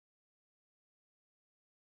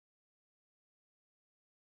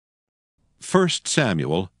1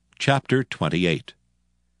 Samuel chapter 28.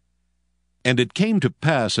 And it came to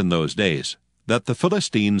pass in those days that the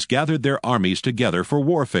Philistines gathered their armies together for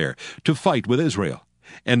warfare, to fight with Israel.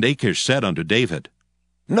 And Achish said unto David,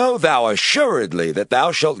 Know thou assuredly that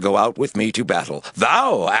thou shalt go out with me to battle,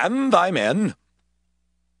 thou and thy men.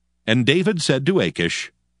 And David said to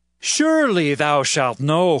Achish, Surely thou shalt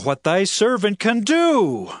know what thy servant can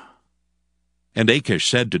do. And Achish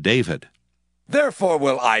said to David, Therefore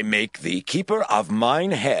will I make thee keeper of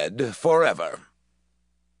mine head forever.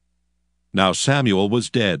 Now Samuel was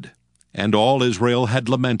dead, and all Israel had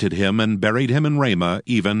lamented him, and buried him in Ramah,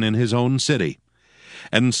 even in his own city.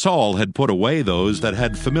 And Saul had put away those that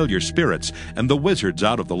had familiar spirits, and the wizards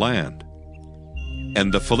out of the land.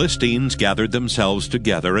 And the Philistines gathered themselves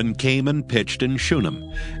together, and came and pitched in Shunem.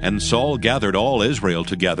 And Saul gathered all Israel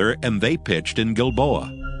together, and they pitched in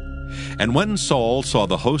Gilboa. And when Saul saw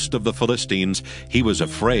the host of the Philistines, he was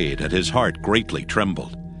afraid, and his heart greatly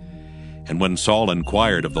trembled. And when Saul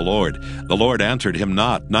inquired of the Lord answered him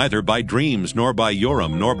not, neither by dreams, nor by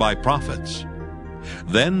Urim, nor by prophets.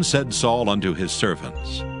 Then said Saul unto his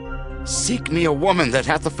servants, Seek me a woman that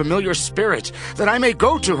hath a familiar spirit, that I may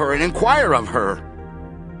go to her and inquire of her.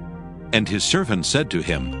 And his servants said to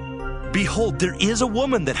him, Behold, there is a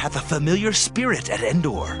woman that hath a familiar spirit at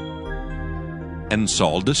Endor. And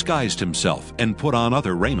Saul disguised himself, and put on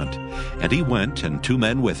other raiment. And he went, and 2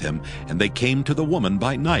 men with him, and they came to the woman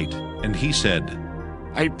by night. And he said,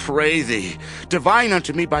 I pray thee, divine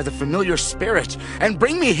unto me by the familiar spirit, and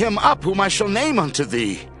bring me him up whom I shall name unto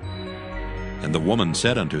thee. And the woman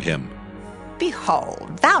said unto him,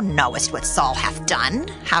 Behold, thou knowest what Saul hath done,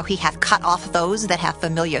 how he hath cut off those that have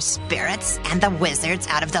familiar spirits, and the wizards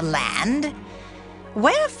out of the land.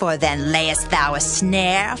 Wherefore then layest thou a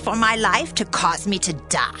snare for my life, to cause me to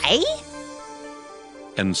die?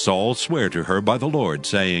 And Saul sware to her by the Lord,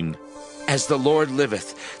 saying, As the Lord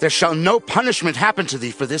liveth, there shall no punishment happen to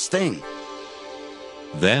thee for this thing.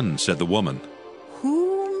 Then said the woman,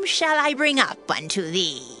 Whom shall I bring up unto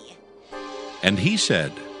thee? And he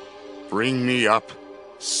said, Bring me up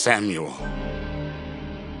Samuel.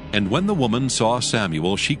 And when the woman saw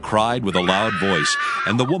Samuel, she cried with a loud voice.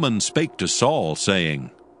 And the woman spake to Saul,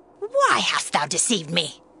 saying, Why hast thou deceived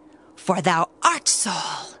me? For thou art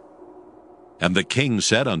Saul. And the king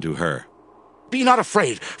said unto her, Be not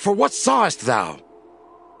afraid, for what sawest thou?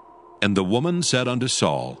 And the woman said unto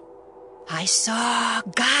Saul, I saw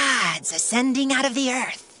gods ascending out of the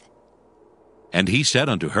earth. And he said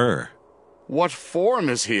unto her, What form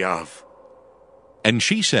is he of? And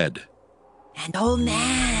she said, An old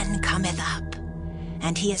man cometh up,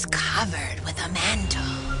 and he is covered with a mantle.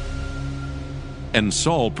 And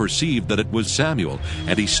Saul perceived that it was Samuel,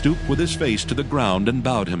 and he stooped with his face to the ground, and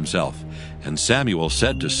bowed himself. And Samuel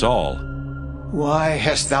said to Saul, Why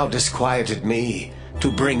hast thou disquieted me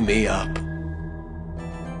to bring me up?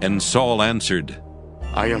 And Saul answered,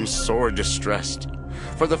 I am sore distressed,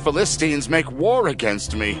 for the Philistines make war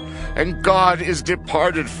against me, and God is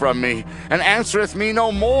departed from me, and answereth me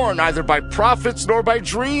no more, neither by prophets nor by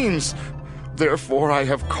dreams. Therefore I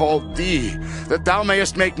have called thee, that thou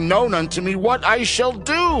mayest make known unto me what I shall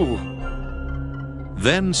do.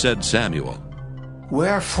 Then said Samuel,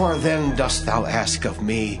 Wherefore then dost thou ask of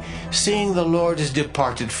me, seeing the Lord is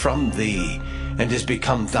departed from thee, and is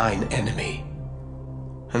become thine enemy?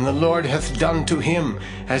 And the Lord hath done to him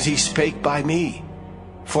as he spake by me.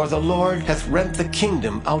 For the Lord hath rent the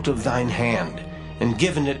kingdom out of thine hand, and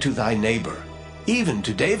given it to thy neighbor, even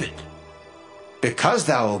to David. Because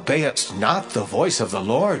thou obeyedst not the voice of the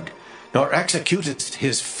Lord, nor executedst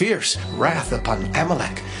his fierce wrath upon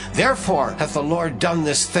Amalek, therefore hath the Lord done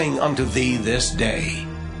this thing unto thee this day.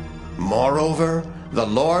 Moreover, the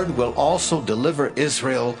Lord will also deliver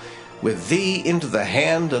Israel with thee into the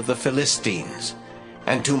hand of the Philistines,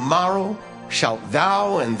 and tomorrow shalt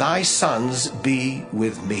thou and thy sons be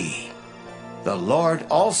with me. The Lord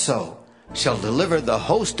also shall deliver the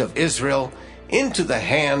host of Israel into the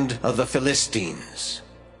hand of the Philistines.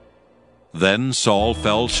 Then Saul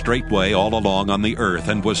fell straightway all along on the earth,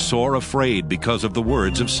 and was sore afraid because of the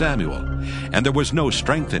words of Samuel. And there was no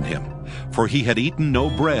strength in him, for he had eaten no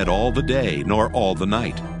bread all the day, nor all the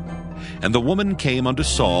night. And the woman came unto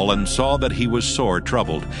Saul, and saw that he was sore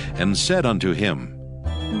troubled, and said unto him,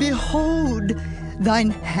 Behold,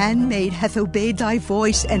 thine handmaid hath obeyed thy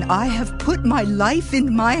voice, and I have put my life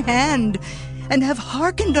in my hand, and have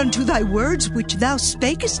hearkened unto thy words which thou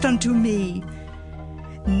spakest unto me.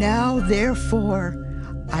 Now therefore,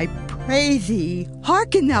 I pray thee,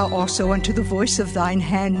 hearken thou also unto the voice of thine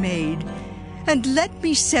handmaid, and let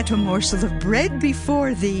me set a morsel of bread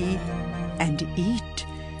before thee, and eat,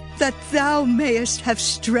 that thou mayest have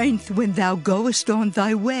strength when thou goest on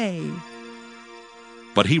thy way.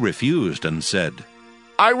 But he refused and said,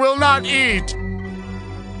 I will not eat.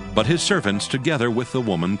 But his servants together with the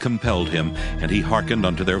woman compelled him, and he hearkened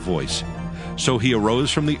unto their voice. So he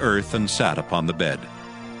arose from the earth and sat upon the bed.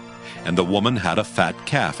 And the woman had a fat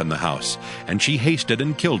calf in the house, and she hasted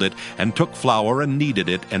and killed it, and took flour and kneaded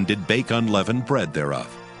it, and did bake unleavened bread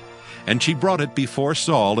thereof. And she brought it before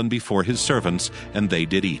Saul and before his servants, and they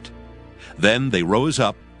did eat. Then they rose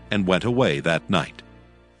up and went away that night.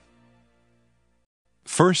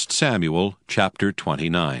 1 Samuel chapter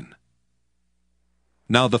 29.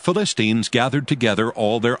 Now the Philistines gathered together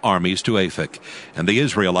all their armies to Aphek, and the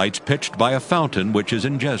Israelites pitched by a fountain which is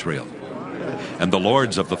in Jezreel. And the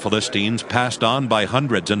lords of the Philistines passed on by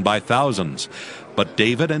hundreds and by thousands, but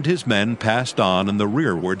David and his men passed on in the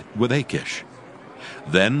rearward with Achish.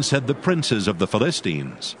 Then said the princes of the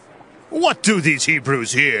Philistines, What do these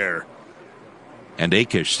Hebrews here? And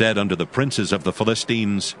Achish said unto the princes of the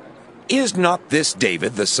Philistines, Is not this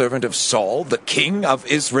David the servant of Saul, the king of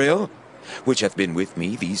Israel, which hath been with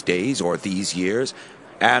me these days or these years?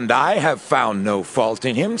 And I have found no fault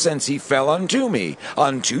in him since he fell unto me,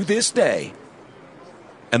 unto this day.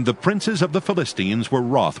 And the princes of the Philistines were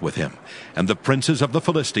wroth with him. And the princes of the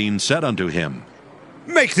Philistines said unto him,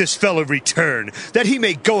 Make this fellow return, that he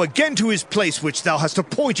may go again to his place which thou hast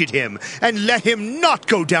appointed him, and let him not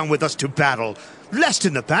go down with us to battle, lest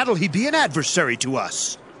in the battle he be an adversary to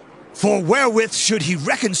us. For wherewith should he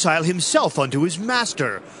reconcile himself unto his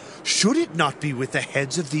master? Should it not be with the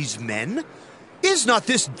heads of these men? Is not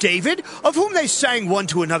this David, of whom they sang one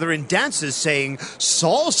to another in dances, saying,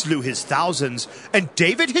 Saul slew his thousands, and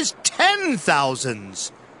David his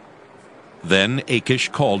 10,000s? Then Achish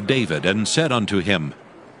called David, and said unto him,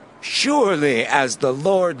 Surely as the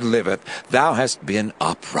Lord liveth, thou hast been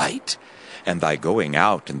upright, and thy going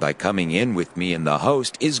out and thy coming in with me in the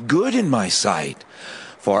host is good in my sight.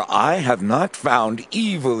 For I have not found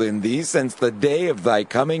evil in thee since the day of thy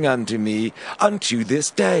coming unto me unto this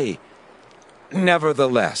day.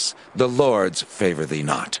 Nevertheless, the Lord's favour thee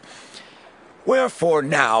not. Wherefore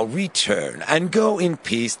now return, and go in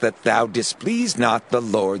peace, that thou displease not the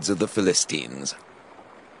lords of the Philistines.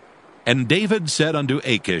 And David said unto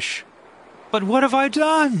Achish, But what have I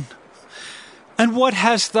done? And what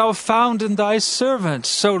hast thou found in thy servant,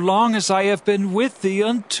 so long as I have been with thee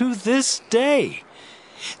unto this day,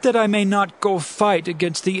 that I may not go fight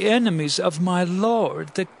against the enemies of my lord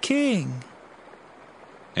the king?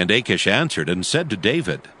 And Achish answered and said to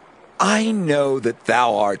David, I know that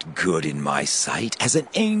thou art good in my sight as an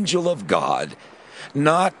angel of God.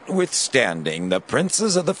 Notwithstanding, the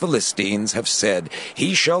princes of the Philistines have said,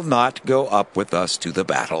 He shall not go up with us to the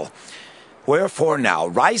battle. Wherefore now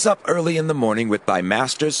rise up early in the morning with thy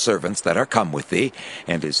master's servants that are come with thee,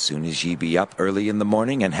 and as soon as ye be up early in the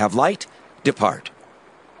morning and have light, depart.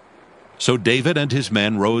 So David and his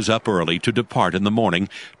men rose up early to depart in the morning,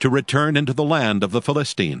 to return into the land of the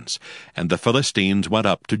Philistines. And the Philistines went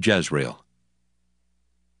up to Jezreel.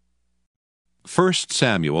 1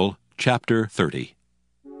 Samuel chapter 30.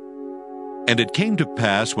 And it came to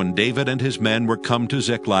pass, when David and his men were come to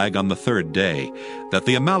Ziklag on the third day, that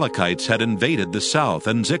the Amalekites had invaded the south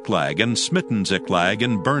and Ziklag, and smitten Ziklag,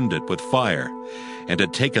 and burned it with fire, and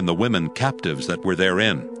had taken the women captives that were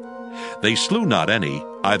therein. They slew not any,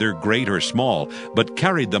 either great or small, but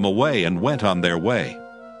carried them away, and went on their way.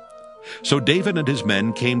 So David and his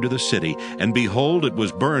men came to the city, and behold, it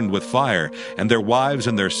was burned with fire, and their wives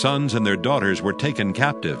and their sons and their daughters were taken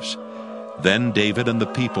captives. Then David and the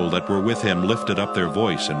people that were with him lifted up their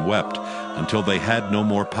voice and wept, until they had no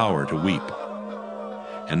more power to weep.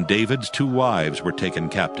 And David's 2 wives were taken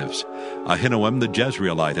captives, Ahinoam the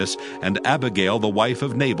Jezreelitess, and Abigail the wife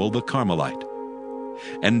of Nabal the Carmelite.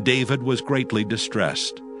 And David was greatly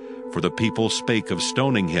distressed, for the people spake of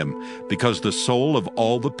stoning him, because the soul of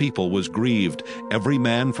all the people was grieved, every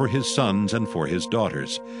man for his sons and for his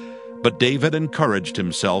daughters. But David encouraged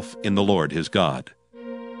himself in the Lord his God.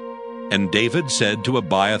 And David said to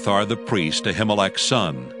Abiathar the priest, Ahimelech's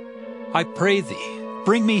son, I pray thee,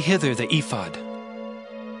 bring me hither the ephod.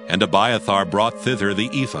 And Abiathar brought thither the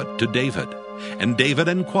ephod to David. And David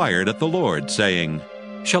inquired at the Lord, saying,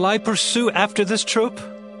 Shall I pursue after this troop?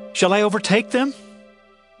 Shall I overtake them?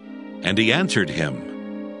 And he answered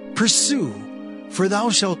him, Pursue, for thou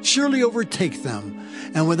shalt surely overtake them,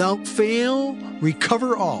 and without fail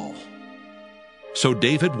recover all. So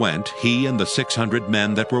David went, he and the 600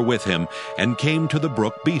 men that were with him, and came to the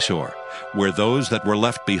brook Besor, where those that were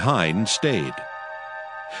left behind stayed.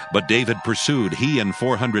 But David pursued, he and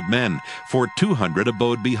 400 men, for 200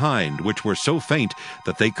 abode behind, which were so faint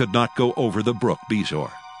that they could not go over the brook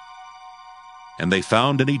Besor. And they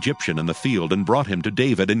found an Egyptian in the field, and brought him to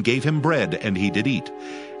David, and gave him bread, and he did eat.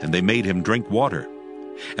 And they made him drink water.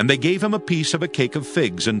 And they gave him a piece of a cake of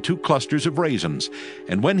figs, and 2 clusters of raisins.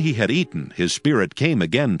 And when he had eaten, his spirit came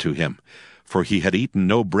again to him. For he had eaten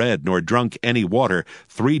no bread, nor drunk any water,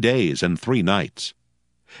 3 days and 3 nights.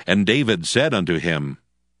 And David said unto him,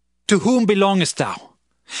 To whom belongest thou?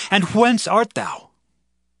 And whence art thou?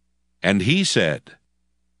 And he said,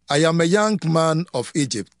 I am a young man of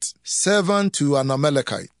Egypt, servant to an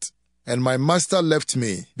Amalekite, and my master left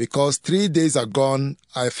me, because 3 days agone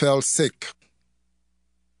I fell sick.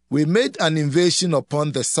 We made an invasion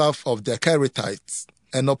upon the south of the Kerethites,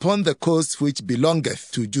 and upon the coast which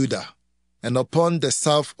belongeth to Judah, and upon the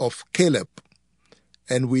south of Caleb,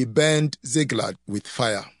 and we burned Ziklag with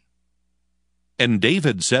fire. And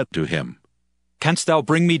David said to him, Canst thou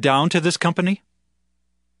bring me down to this company?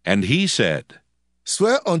 And he said,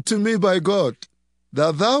 Swear unto me by God,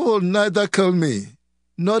 that thou wilt neither kill me,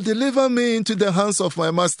 nor deliver me into the hands of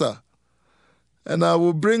my master, and I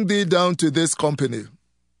will bring thee down to this company.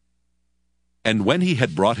 And when he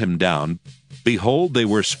had brought him down, behold, they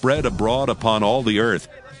were spread abroad upon all the earth,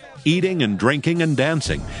 eating and drinking and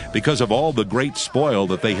dancing, because of all the great spoil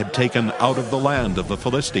that they had taken out of the land of the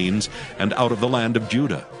Philistines and out of the land of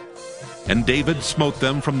Judah. And David smote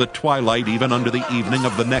them from the twilight even unto the evening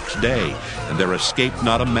of the next day, and there escaped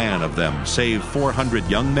not a man of them, save 400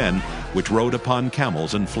 young men, which rode upon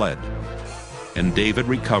camels and fled. And David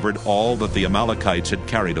recovered all that the Amalekites had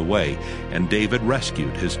carried away, and David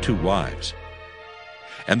rescued his 2 wives.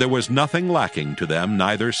 And there was nothing lacking to them,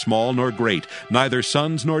 neither small nor great, neither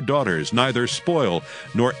sons nor daughters, neither spoil,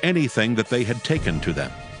 nor anything that they had taken to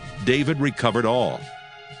them. David recovered all.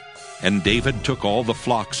 And David took all the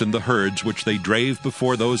flocks and the herds which they drave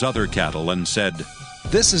before those other cattle, and said,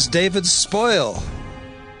 This is David's spoil.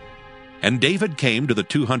 And David came to the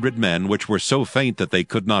 200 men which were so faint that they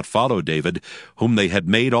could not follow David, whom they had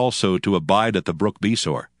made also to abide at the brook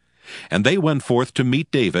Besor. And they went forth to meet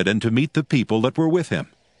David, and to meet the people that were with him.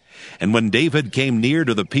 And when David came near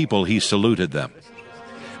to the people, he saluted them.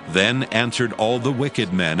 Then answered all the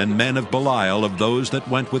wicked men and men of Belial of those that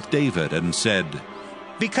went with David, and said,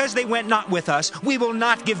 Because they went not with us, we will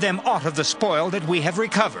not give them aught of the spoil that we have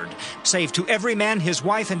recovered, save to every man his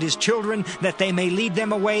wife and his children, that they may lead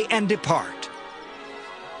them away and depart.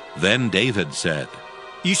 Then David said,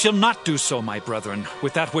 Ye shall not do so, my brethren,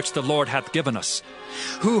 with that which the Lord hath given us.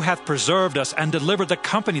 Who hath preserved us, and delivered the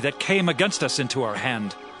company that came against us into our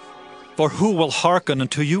hand? For who will hearken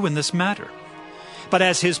unto you in this matter? But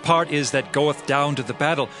as his part is that goeth down to the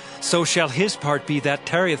battle, so shall his part be that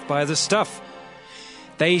tarrieth by the stuff.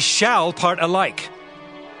 They shall part alike.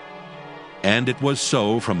 And it was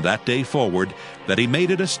so from that day forward, that he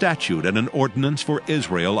made it a statute and an ordinance for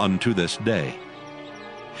Israel unto this day.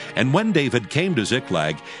 And when David came to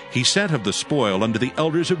Ziklag, he sent of the spoil unto the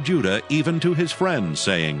elders of Judah, even to his friends,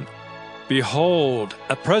 saying, Behold,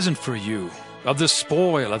 a present for you, of the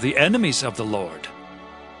spoil of the enemies of the Lord.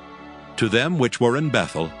 To them which were in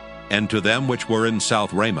Bethel, and to them which were in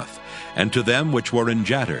South Ramoth, and to them which were in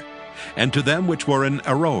Jattir, and to them which were in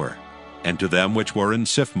Aroer, and to them which were in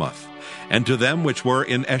Siphmoth, and to them which were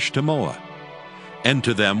in Eshtemoa, and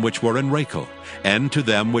to them which were in Rachel, and to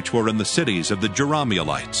them which were in the cities of the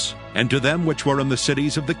Jerahmeelites, and to them which were in the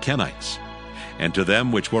cities of the Kenites, and to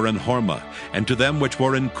them which were in Hormah, and to them which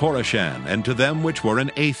were in Korashan, and to them which were in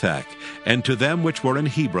Athak, and to them which were in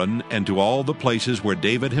Hebron, and to all the places where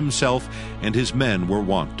David himself and his men were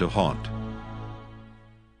wont to haunt.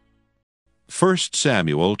 1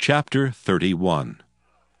 Samuel chapter 31.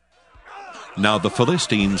 Now the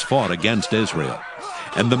Philistines fought against Israel.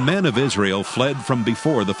 And the men of Israel fled from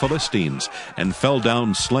before the Philistines, and fell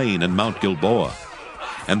down slain in Mount Gilboa.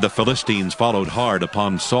 And the Philistines followed hard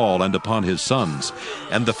upon Saul and upon his sons.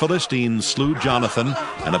 And the Philistines slew Jonathan,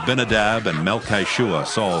 and Abinadab, and Melchishua,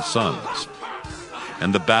 Saul's sons.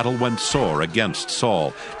 And the battle went sore against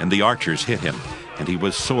Saul, and the archers hit him, and he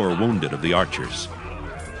was sore wounded of the archers.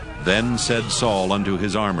 Then said Saul unto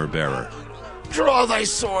his armor-bearer, Draw thy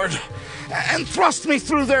sword, and thrust me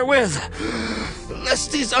through therewith,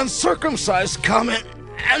 lest these uncircumcised come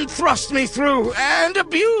and thrust me through, and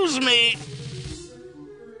abuse me.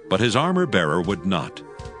 But his armor-bearer would not,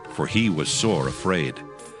 for he was sore afraid.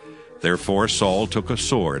 Therefore Saul took a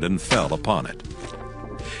sword, and fell upon it.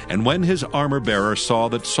 And when his armor-bearer saw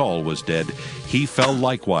that Saul was dead, he fell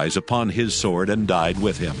likewise upon his sword, and died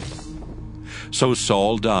with him. So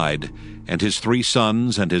Saul died, and his 3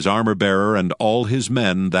 sons, and his armor-bearer, and all his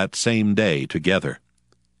men that same day together.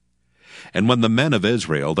 And when the men of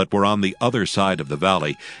Israel that were on the other side of the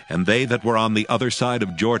valley, and they that were on the other side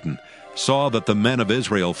of Jordan, saw that the men of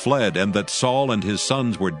Israel fled, and that Saul and his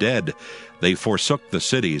sons were dead, they forsook the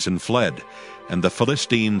cities and fled, and the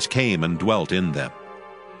Philistines came and dwelt in them.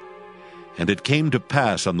 And it came to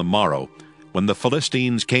pass on the morrow, when the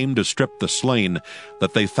Philistines came to strip the slain,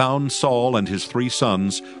 that they found Saul and his 3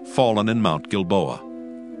 sons fallen in Mount Gilboa.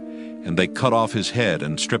 And they cut off his head,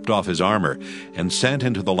 and stripped off his armor, and sent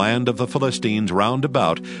into the land of the Philistines round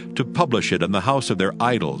about, to publish it in the house of their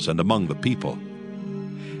idols and among the people.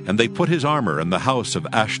 And they put his armor in the house of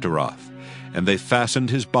Ashtaroth, and they fastened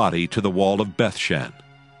his body to the wall of Bethshan.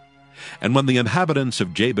 And when the inhabitants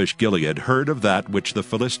of Jabesh-Gilead heard of that which the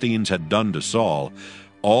Philistines had done to Saul,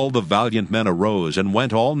 all the valiant men arose, and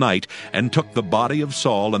went all night, and took the body of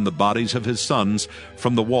Saul and the bodies of his sons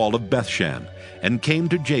from the wall of Bethshan, and came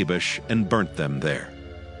to Jabesh, and burnt them there.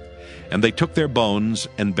 And they took their bones,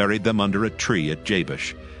 and buried them under a tree at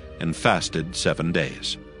Jabesh, and fasted 7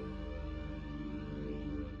 days.